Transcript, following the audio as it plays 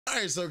All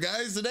right, so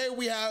guys, today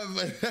we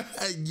have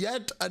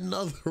yet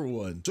another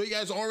one. So you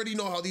guys already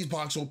know how these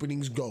box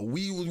openings go.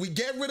 We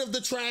get rid of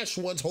the trash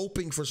ones,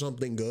 hoping for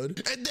something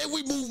good, and then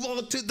we move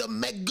on to the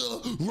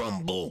mega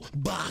rumble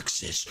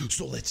boxes.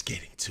 So let's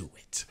get into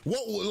it.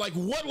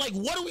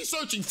 What are we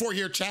searching for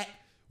here, chat?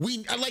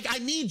 I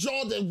need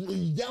y'all to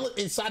yell it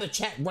inside of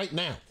chat right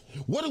now.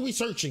 What are we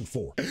searching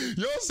for?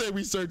 Y'all say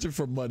we searching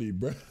for money,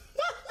 bro.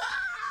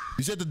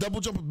 You said the double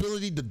jump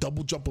ability,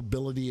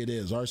 it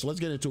is. All right, so let's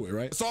get into it,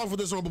 right? Let's off with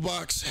this rumble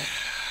box.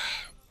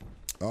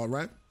 All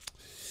right.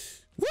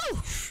 Woo!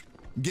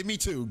 Give me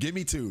two.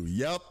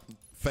 Yep.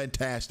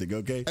 Fantastic,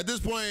 okay? At this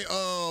point,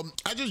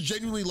 I just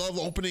genuinely love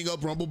opening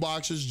up rumble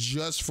boxes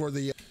just for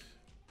the...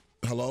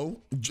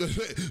 Hello?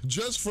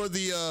 Just for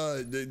the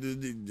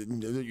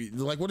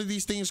like, what are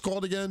these things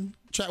called again?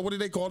 Chat, what are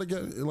they called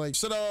again? Like,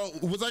 so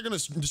was I gonna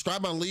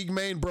describe my league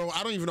main? Bro,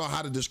 I don't even know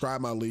how to describe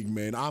my league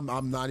main.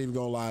 I'm not even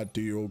gonna lie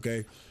to you,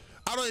 okay?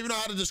 I don't even know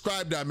how to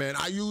describe that, man.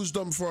 I used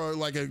them for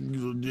like a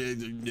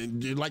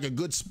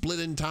good split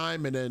in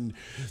time, and then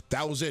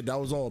that was it. That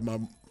was all,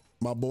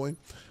 my boy.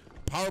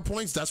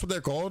 PowerPoints, that's what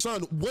they're called.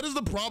 Son, what is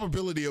the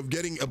probability of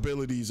getting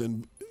abilities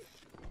in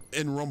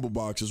rumble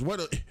boxes?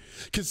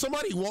 Can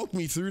somebody walk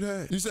me through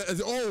that? You said,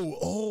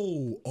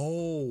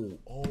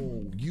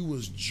 you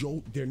was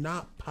joke. They're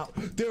not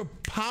they're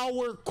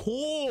power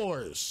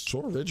cores.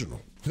 So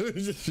original.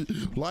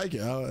 Like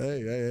it.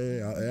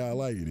 I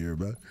like it here,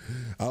 man.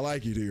 I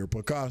like it here.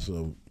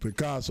 Picasso. All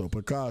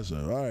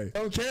right.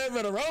 Don't care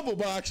about the rumble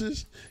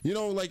boxes.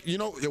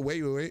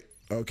 Wait.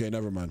 Okay,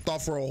 never mind.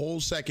 Thought for a whole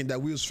second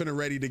that we was finna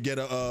ready to get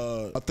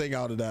a thing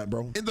out of that,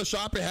 bro. In the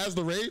shop, it has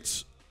the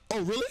rates. Oh,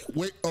 really?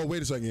 Wait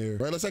a second here.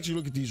 All right, let's actually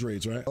look at these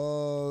rates, right?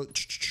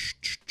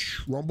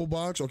 Rumble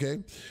box, okay.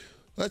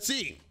 Let's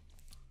see.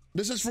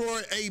 This is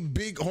for a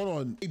big, hold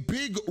on. A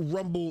big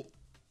rumble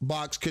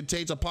box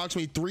contains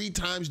approximately 3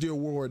 times the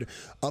award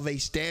of a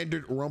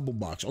standard rumble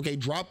box. Okay,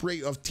 drop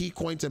rate of T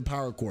coins and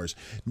power cores,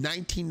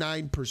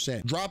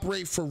 99%. Drop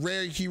rate for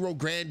rare hero,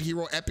 grand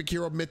hero, epic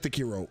hero, mythic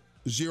hero,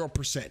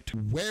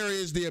 0%. Where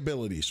is the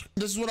abilities?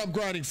 This is what I'm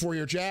grinding for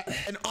here, chat.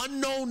 An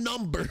unknown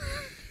number.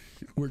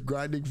 We're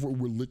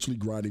literally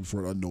grinding for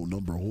an unknown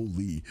number.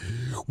 Holy,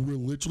 we're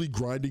literally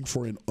grinding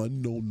for an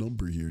unknown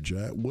number here,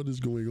 chat. What is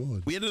going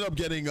on? We ended up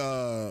getting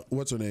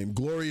what's her name?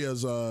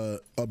 Gloria's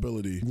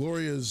ability.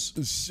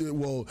 Gloria's,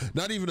 well,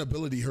 not even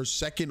ability, her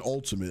second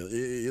ultimate.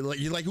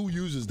 Like who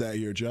uses that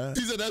here, chat?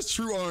 He said that's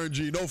true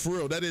RNG. No, for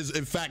real, that is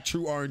in fact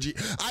true RNG.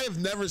 I have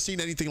never seen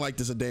anything like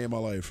this a day in my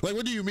life. Like,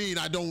 what do you mean?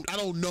 I don't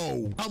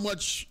know how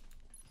much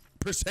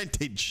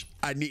percentage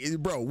I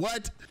need, bro.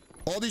 What?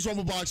 All these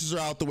rumble boxes are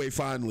out the way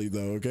finally,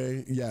 though,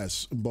 okay?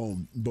 Yes,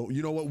 boom.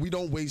 You know what? We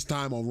don't waste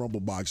time on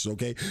rumble boxes,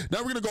 okay? Now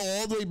we're gonna go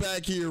all the way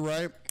back here,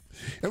 right?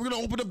 And we're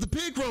gonna open up the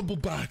big rumble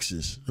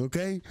boxes,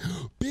 okay?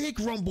 Big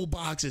rumble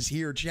boxes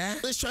here,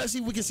 chat. Let's try to see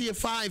if we can see a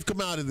 5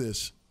 come out of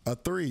this. A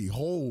 3,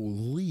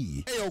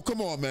 holy. Hey, yo,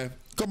 come on, man.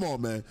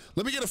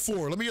 Let me get a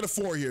 4. Let me get a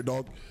 4 here,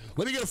 dog.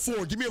 Let me get a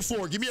 4. Give me a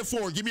 4. Give me a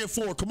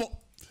 4. Come on.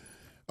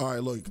 All right,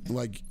 look,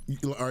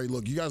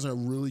 you guys are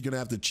really gonna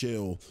have to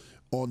chill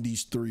on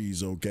these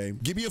 3s, okay?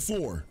 Give me a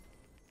 4.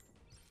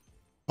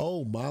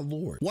 Oh my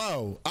lord!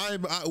 Wow, I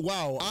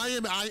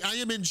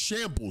am in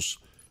shambles.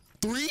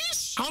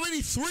 3s? How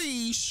many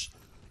 3s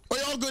are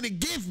y'all gonna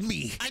give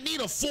me? I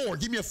need a 4.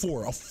 Give me a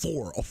 4. A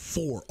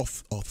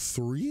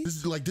 3?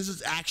 This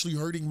is actually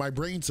hurting my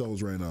brain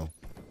cells right now.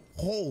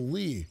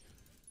 Holy!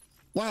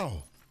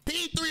 Wow.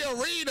 P3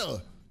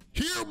 Arena,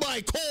 hear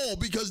my call,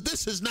 because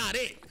this is not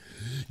it.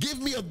 Give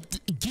me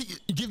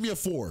a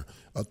 4,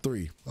 a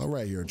 3. All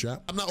right, here,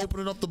 chat. I'm not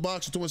opening up the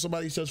box until when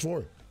somebody says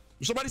 4.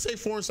 Somebody say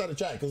 4 inside the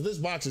chat, because this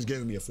box is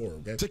giving me a 4.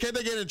 Okay. So can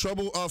they get in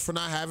trouble for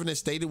not having it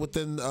stated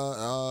within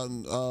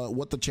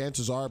what the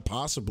chances are?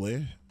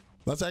 Possibly.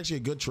 That's actually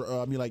a good.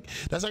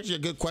 That's actually a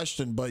good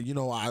question. But you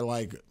know, I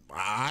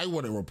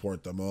wouldn't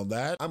report them on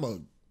that. I'm a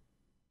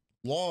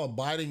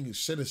law-abiding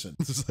citizen.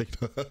 It's like,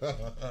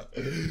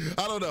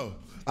 I don't know.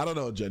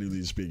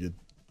 Genuinely speaking.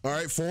 All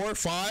right, 4,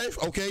 5,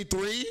 okay,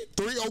 3,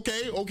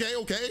 okay.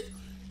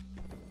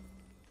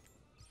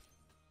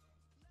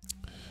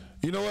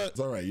 You know what? It's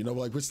all right. You know,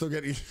 like, we're still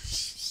getting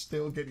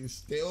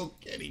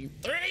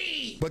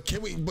 3. But can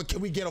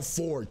we get a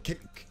 4? Can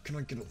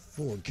I get a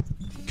 4?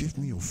 Give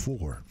me a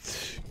 4.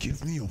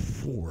 Give me a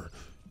 4.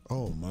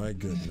 Oh my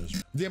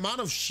goodness. The amount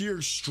of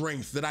sheer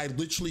strength that I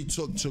literally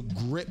took to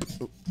grip.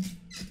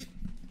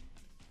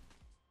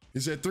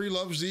 Is that 3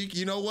 love, Zeke?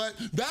 You know what?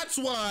 That's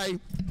why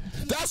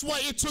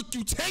it took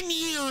you 10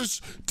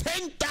 years,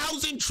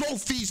 10,000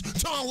 trophies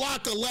to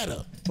unlock a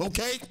letter,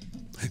 okay?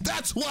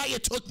 That's why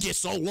it took you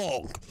so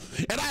long.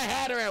 And I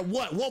had her at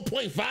what,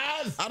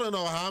 1.5? I don't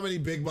know how many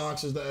big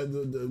boxes,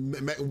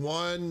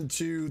 1,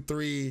 2,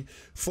 3,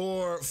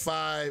 4,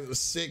 5,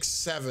 6,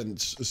 7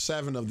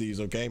 of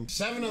these, okay?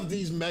 7 of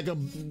these mega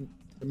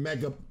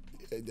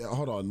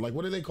hold on. Like,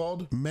 what are they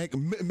called?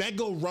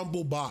 Mega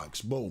Rumble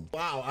Box. Boom.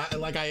 Wow. I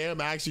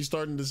am actually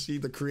starting to see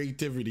the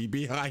creativity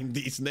behind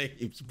these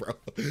names, bro. All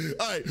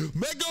right,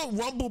 Mega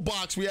Rumble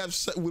Box. We have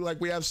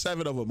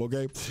 7 of them.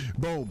 Okay.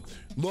 Boom.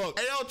 Look.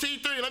 Hey, yo,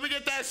 T3. Let me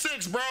get that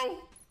 6, bro.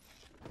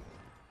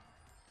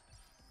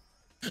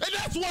 And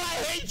that's why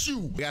I hate you.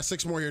 We got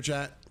 6 more here,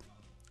 chat.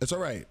 It's all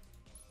right.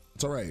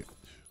 It's all right.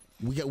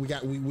 We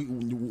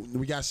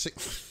got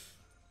 6.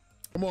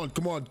 Come on.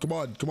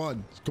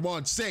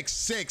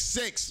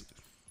 6.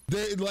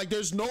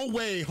 There's no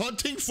way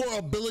hunting for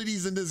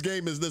abilities in this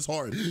game is this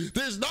hard.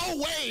 There's no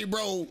way,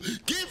 bro.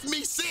 Give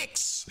me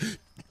 6.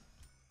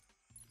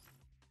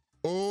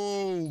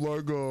 Oh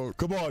my God.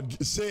 Come on.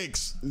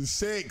 6.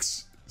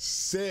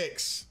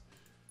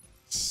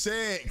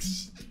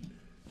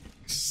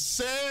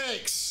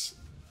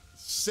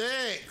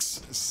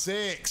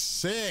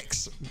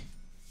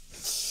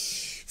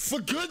 For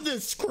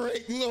goodness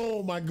sake.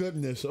 Oh my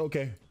goodness.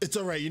 Okay. It's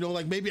all right. You know,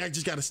 like maybe I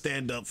just got to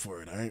stand up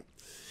for it. All right.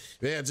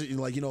 Yeah.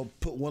 Like, you know,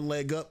 put one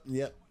leg up.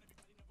 Yep.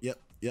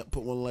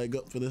 Put one leg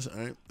up for this.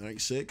 All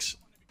right. 6.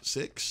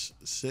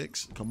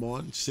 Come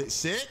on.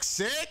 6.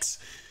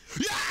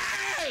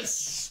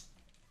 Yes.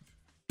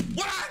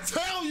 What I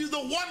tell you, the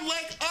one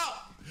leg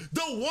up.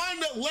 The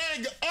one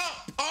leg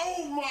up.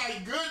 Oh my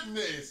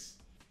goodness.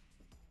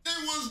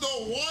 It was the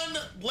one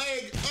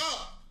leg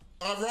up.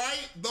 All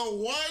right, the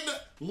one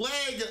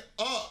leg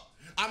up.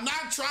 I'm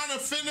not trying to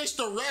finish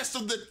the rest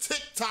of the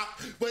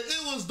TikTok, but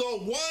it was the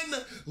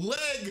one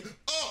leg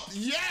up.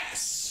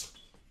 Yes.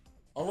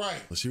 All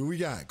right, let's see what we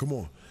got. Come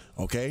on.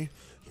 Okay.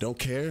 Don't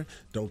care.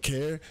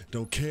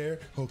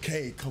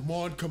 Okay. Come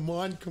on.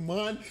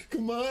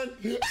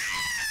 Yes.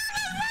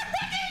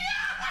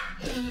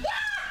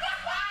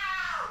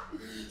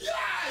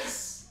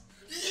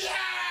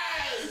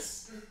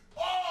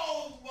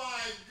 Oh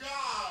my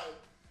God.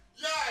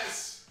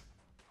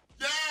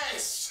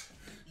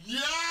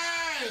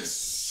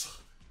 Yes.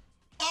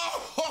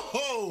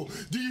 Oh,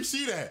 do you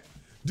see that?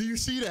 Do you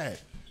see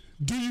that?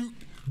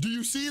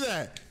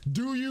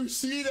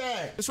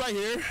 This right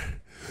here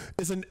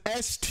is an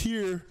S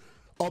tier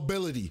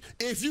ability.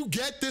 If you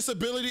get this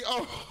ability,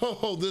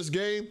 this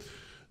game,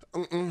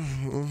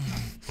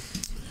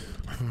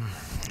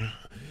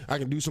 I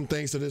can do some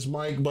things to this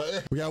mic,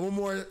 but we got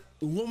one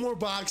more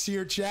box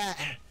here, chat.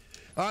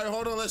 All right,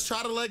 hold on. Let's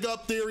try the leg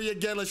up theory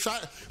again. Let's try,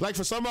 like,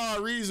 for some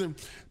odd reason,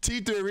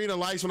 T3 Arena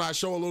likes when I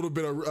show a little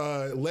bit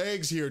of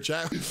legs here,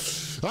 chat.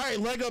 All right,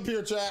 leg up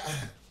here, chat.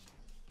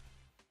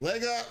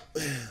 Leg up.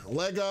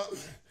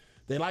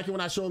 They like it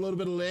when I show a little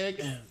bit of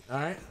leg. All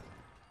right.